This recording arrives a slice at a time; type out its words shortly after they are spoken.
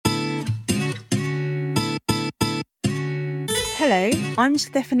Hello, I'm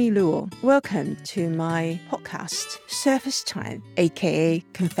Stephanie Luo. Welcome to my podcast, Surface Time, aka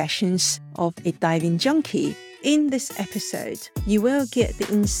Confessions of a Diving Junkie. In this episode, you will get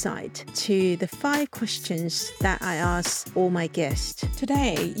the insight to the 5 questions that I ask all my guests.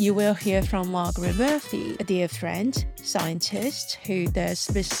 Today, you will hear from Margaret, a dear friend, scientist who does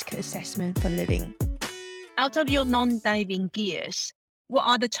risk assessment for a living. Out of your non-diving gears, what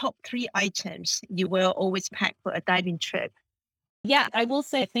are the top 3 items you will always pack for a diving trip? Yeah, I will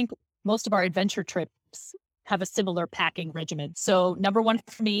say, I think most of our adventure trips have a similar packing regimen. So number 1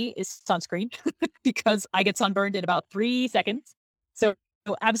 for me is sunscreen because I get sunburned in about 3 seconds. So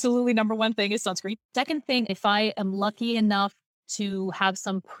absolutely number 1 thing is sunscreen. Second thing, if I am lucky enough to have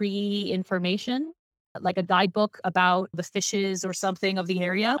some pre-information, like a guidebook about the fishes or something of the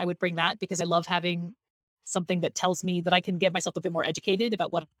area, I would bring that because I love having something that tells me that I can get myself a bit more educated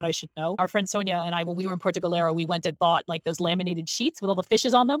about what I should know. Our friend Sonia and I, when we were in Portugalero, we went and bought like those laminated sheets with all the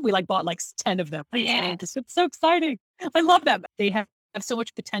fishes on them. We bought 10 of them. Yeah, it's so exciting. I love them. They have so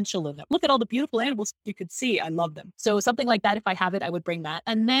much potential in them. Look at all the beautiful animals you could see. I love them. So something like that, if I have it, I would bring that.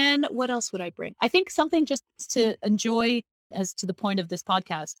 And then what else would I bring? I think something just to enjoy, as to the point of this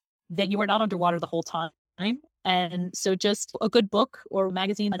podcast, that you are not underwater the whole time. And so just a good book or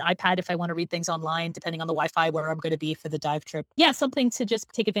magazine, an iPad if I want to read things online, depending on the Wi-Fi where I'm going to be for the dive trip. Yeah, something to just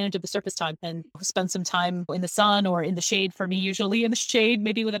take advantage of the surface time and spend some time in the sun or in the shade, for me, usually in the shade,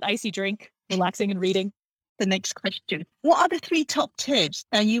 maybe with an icy drink, relaxing and reading. The next question. What are the 3 top tips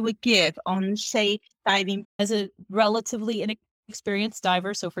that you would give on safe diving? As a relatively inexperienced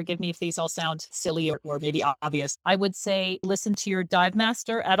diver, so forgive me if these all sound silly or maybe obvious, I would say listen to your dive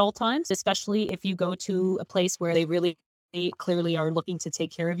master at all times, especially if you go to a place where they really clearly are looking to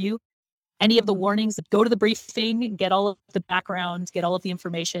take care of you. Any of the warnings, go to the briefing, get all of the background, get all of the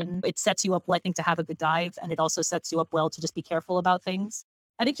information. It sets you up, I think, to have a good dive, and it also sets you up well to just be careful about things.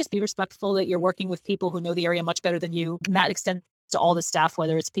 I think just be respectful that you're working with people who know the area much better than you, and that extends to all the staff,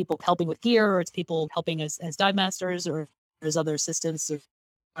 whether it's people helping with gear or it's people helping as dive masters or there's other assistants or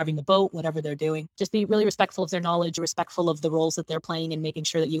driving the boat, whatever they're doing. Just be really respectful of their knowledge, respectful of the roles that they're playing, and making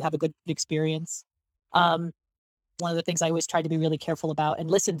sure that you have a good experience. One of the things I always try to be really careful about and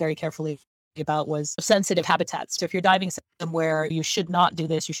listen very carefully about was sensitive habitats. So if you're diving somewhere, you should not do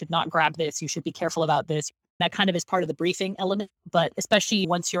this, you should not grab this, you should be careful about this. That kind of is part of the briefing element, but especially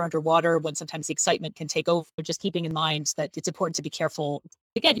once you're underwater, when sometimes the excitement can take over, just keeping in mind that it's important to be careful.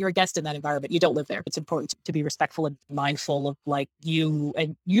 Again, you're a guest in that environment. You don't live there. It's important to be respectful and mindful of you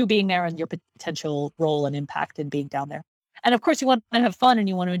being there and your potential role and impact in being down there. And of course, you want to have fun and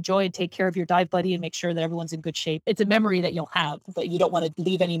you want to enjoy and take care of your dive buddy and make sure that everyone's in good shape. It's a memory that you'll have, but you don't want to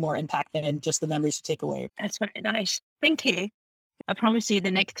leave any more impact than just the memories you take away. That's very nice. Thank you. I promise you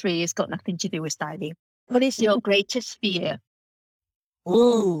the next 3 has got nothing to do with diving. What is your greatest fear?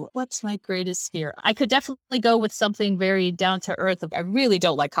 Ooh, what's my greatest fear? I could definitely go with something very down to earth. I really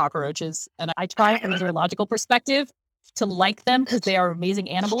don't like cockroaches. And I try from a neurological perspective to like them because they are amazing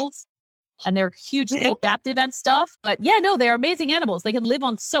animals and they're hugely adaptive and stuff. But yeah, no, they're amazing animals. They can live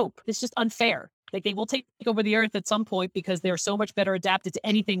on soap. It's just unfair. They will take over the earth at some point because they're so much better adapted to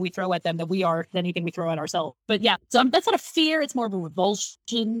anything we throw at them than we are than anything we throw at ourselves. But yeah, so that's not a fear. It's more of a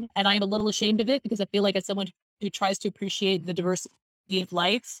revulsion. And I'm a little ashamed of it because I feel like as someone who tries to appreciate the diversity of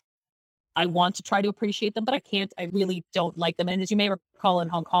life, I want to try to appreciate them, but I can't. I really don't like them. And as you may recall in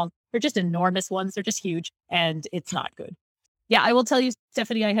Hong Kong, they're just enormous ones. They're just huge and it's not good. Yeah, I will tell you,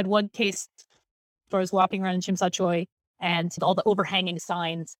 Stephanie, I had one case where I was walking around in Chim Sa Choi and all the overhanging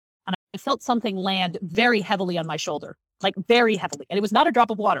signs. And I felt something land very heavily on my shoulder, like very heavily. And it was not a drop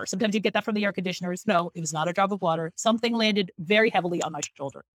of water. Sometimes you get that from the air conditioners. No, it was not a drop of water. Something landed very heavily on my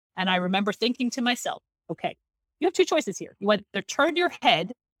shoulder. And I remember thinking to myself, okay, you have 2 choices here. You either turn your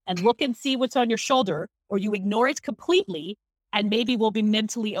head and look and see what's on your shoulder, or you ignore it completely and maybe we'll be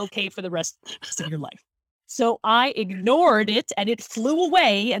mentally okay for the rest of your life. So I ignored it and it flew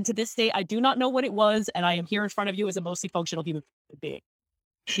away. And to this day, I do not know what it was. And I am here in front of you as a mostly functional human being.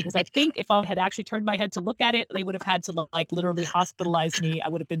 Because I think if I had actually turned my head to look at it, they would have had to literally hospitalize me. I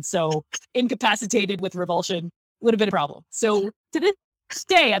would have been so incapacitated with revulsion. It would have been a problem. So to this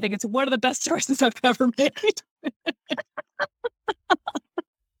day, I think it's one of the best choices I've ever made.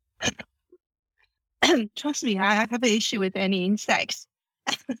 Trust me, I have an issue with any insects.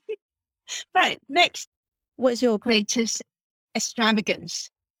 Right, next. What's your greatest extravagance?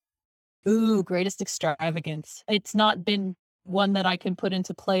 Ooh, greatest extravagance. It's not been one that I can put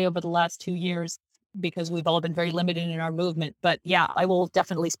into play over the last 2 years because we've all been very limited in our movement. But yeah, I will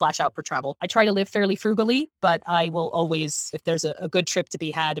definitely splash out for travel. I try to live fairly frugally, but I will always, if there's a good trip to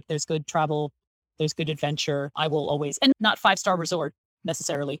be had, if there's good travel there's good adventure, I will always, and not 5-star resort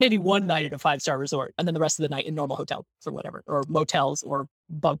necessarily, maybe one night at a 5-star resort and then the rest of the night in normal hotels or whatever, or motels or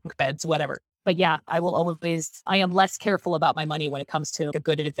bunk beds, whatever. But yeah, I am less careful about my money when it comes to a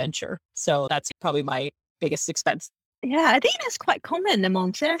good adventure. So that's probably my biggest expense. Yeah, I think that's quite common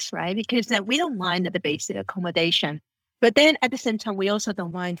amongst us, right? Because we don't mind the basic accommodation. But then at the same time, we also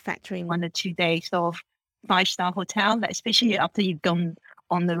don't mind factoring 1 or 2 days of 5-star hotel, especially after you've gone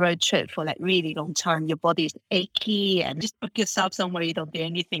on the road trip for really long time. Your body's achy, and just book yourself somewhere you don't do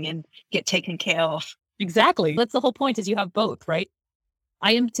anything and get taken care of. Exactly. That's the whole point, is you have both, right?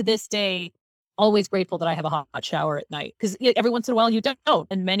 I am to this day always grateful that I have a hot shower at night, because every once in a while you don't,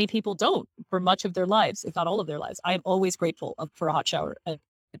 and many people don't for much of their lives, if not all of their lives. I am always grateful for a hot shower at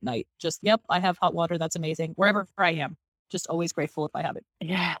night. Just, yep, I have hot water. That's amazing. Wherever I am, just always grateful if I have it.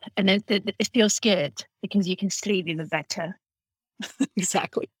 Yeah. And it feels good because you can sleep even better.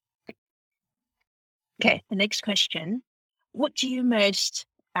 Exactly. Okay. The next question. What do you most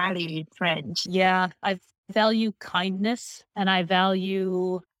value in friends? Yeah, I value kindness, and I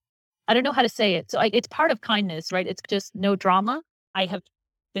don't know how to say it. So it's part of kindness, right? It's just no drama. I have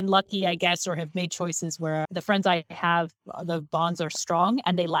been lucky, I guess, or have made choices where the friends I have, the bonds are strong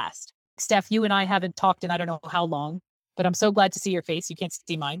and they last. Steph, you and I haven't talked in I don't know how long, but I'm so glad to see your face. You can't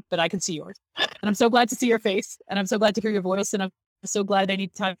see mine, but I can see yours. And I'm so glad to see your face, and I'm so glad to hear your voice. And I'm so glad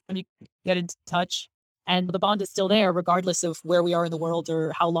anytime you get in touch. And the bond is still there, regardless of where we are in the world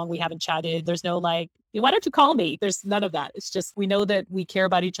or how long we haven't chatted. There's no why don't you call me? There's none of that. It's just, we know that we care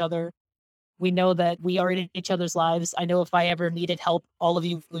about each other. We know that we are in each other's lives. I know if I ever needed help, all of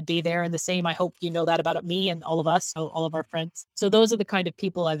you would be there. And the same, I hope you know that about me and all of us, all of our friends. So those are the kind of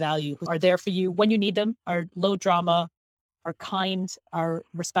people I value, who are there for you when you need them, are low drama, are kind, are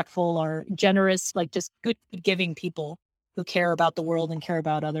respectful, are generous, just good giving people who care about the world and care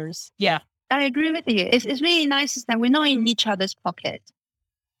about others. Yeah. I agree with you. It's really nice that we're not in each other's pocket.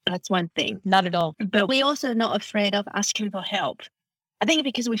 That's one thing. Not at all. But we're also not afraid of asking for help. I think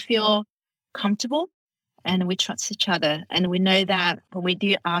because we feel comfortable and we trust each other, and we know that when we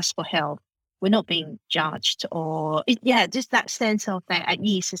do ask for help, we're not being judged, or just that sense of that at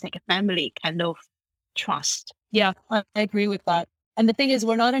ease. It's like a family kind of trust. Yeah, I agree with that. And the thing is,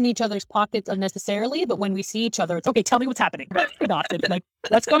 we're not in each other's pockets unnecessarily, but when we see each other, it's okay, tell me what's happening.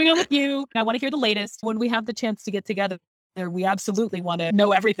 What's going on with you? I want to hear the latest. When we have the chance to get together, we absolutely want to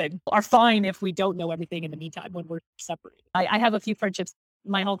know everything. Are fine if we don't know everything in the meantime when we're separated. I have a few friendships,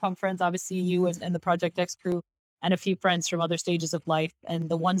 my Hong Kong friends, obviously you and the Project X crew, and a few friends from other stages of life. And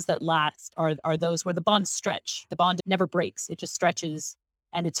the ones that last are those where the bonds stretch. The bond never breaks. It just stretches,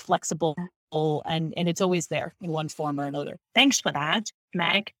 and it's flexible, and it's always there in one form or another. Thanks for that,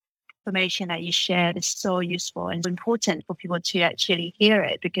 Meg. Information that you shared is so useful and important for people to actually hear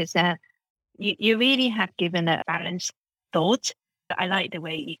it, because you really have given a balanced thought. I like the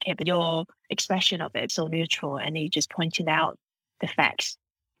way you kept your expression of it so neutral, and you just pointed out the facts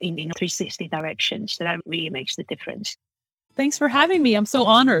in 360 directions. So that really makes the difference. Thanks for having me. I'm so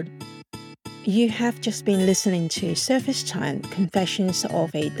honored. You have just been listening to Surface Time, Confessions of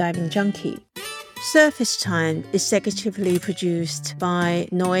a Diving Junkie. Surface Time is executively produced by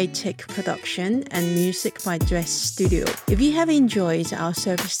Noetic Production and music by Dress Studio. If you have enjoyed our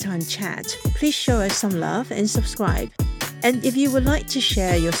Surface Time chat, please show us some love and subscribe. And if you would like to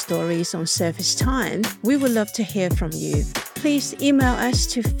share your stories on Surface Time, we would love to hear from you. Please email us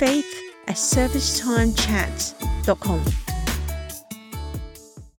to faith@surfacetimechat.com.